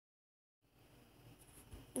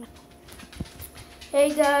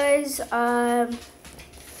Hey guys,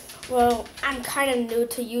 well, I'm kind of new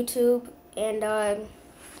to YouTube, and I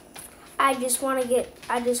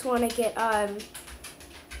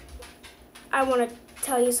want to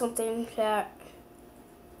tell you something that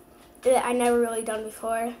I never really done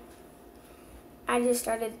before. I just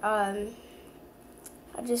started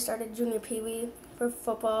Junior Pee Wee for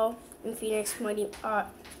football in Phoenix.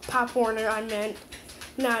 Pop Warner, I meant,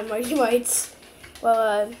 not Mighty Mites.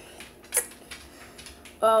 Well,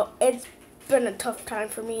 it's been a tough time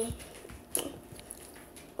for me.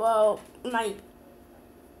 Well,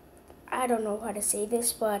 I don't know how to say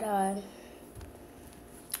this, but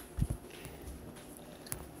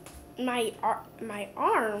my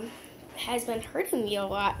arm has been hurting me a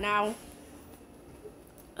lot now.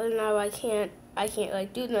 And now I can't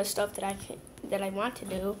like do the stuff that I want to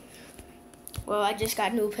do. Well, I just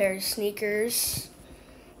got a new pair of sneakers,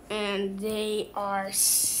 and they are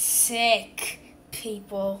sick,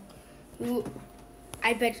 people.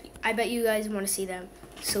 I bet you guys want to see them.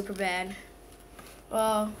 Super bad.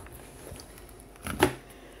 Well,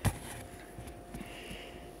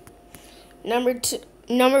 number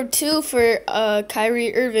two for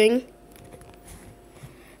Kyrie Irving.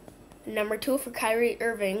 Number 2 for Kyrie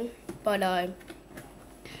Irving, but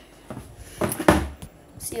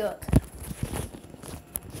see, look.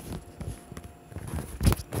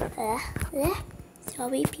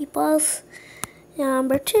 Sorry, peoples.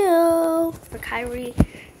 Number 2 for Kyrie.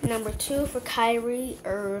 Number 2 for Kyrie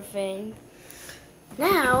Irving.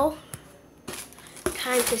 Now,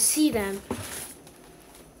 time to see them.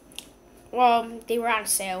 Well, they were on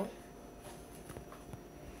sale.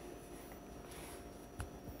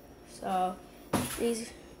 So these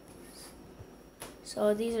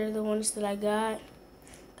are the ones that I got.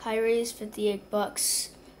 Kyrie's $58,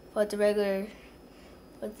 but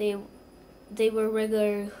they were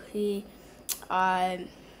regularly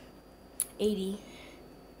 80.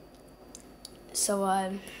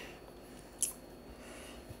 So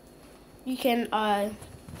you can I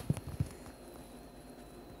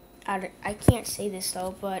can't say this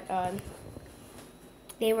though, but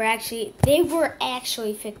they weren't actually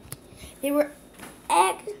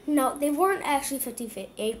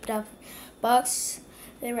 $58 bucks.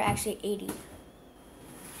 They were actually 80.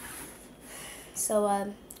 So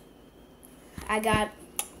I got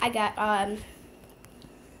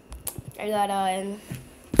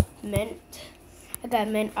mint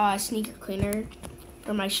sneaker cleaner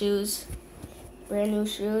for my shoes, brand new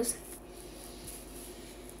shoes.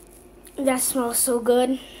 That smells so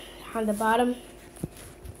good on the bottom,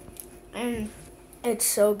 and it's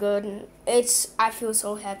so good. I feel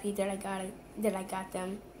so happy that I got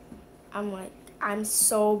them. I'm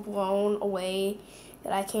so blown away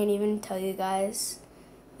that I can't even tell you guys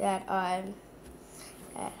that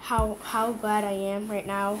how glad I am right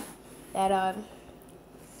now that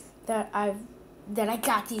I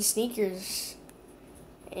got these sneakers.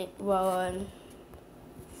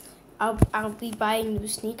 I'll be buying new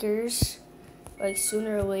sneakers like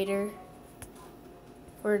sooner or later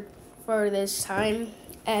for this time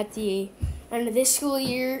at the end of this school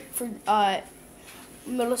year for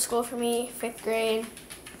middle school for me, 5th grade.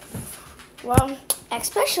 Well,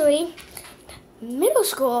 especially middle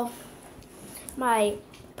school, my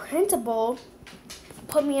principal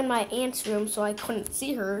put me in my aunt's room so I couldn't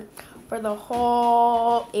see her for the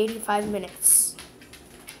whole 85 minutes.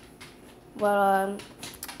 Well,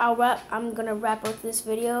 I'm gonna wrap up this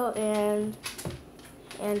video, and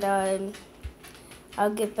I'll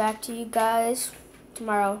get back to you guys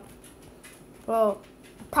tomorrow. Well,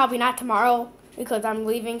 probably not tomorrow because I'm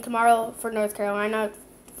leaving tomorrow for North Carolina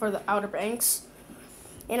for the Outer Banks,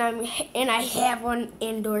 and I have one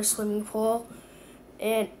indoor swimming pool,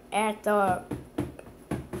 and at the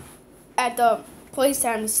place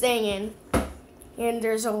that I'm staying in, and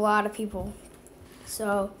there's a lot of people.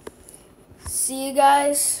 So see you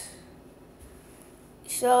guys.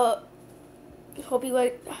 So hope you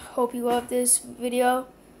love this video,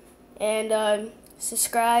 and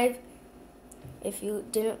subscribe if you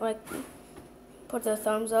didn't like. Put the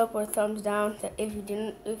thumbs up or thumbs down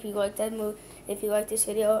if you like this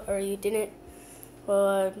video, or you didn't.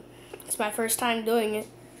 Well, it's my first time doing it.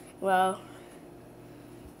 Well,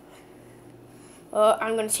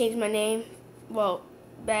 I'm gonna change my name.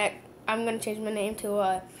 I'm gonna change my name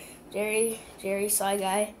to Jerry Sly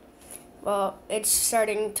Guy. Well, it's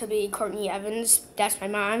starting to be Courtney Evans. That's my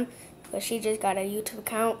mom, but she just got a YouTube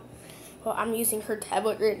account. Well, I'm using her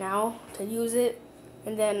tablet right now to use it,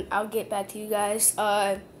 and then I'll get back to you guys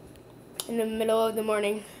in the middle of the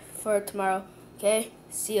morning for tomorrow. Okay?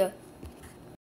 See ya.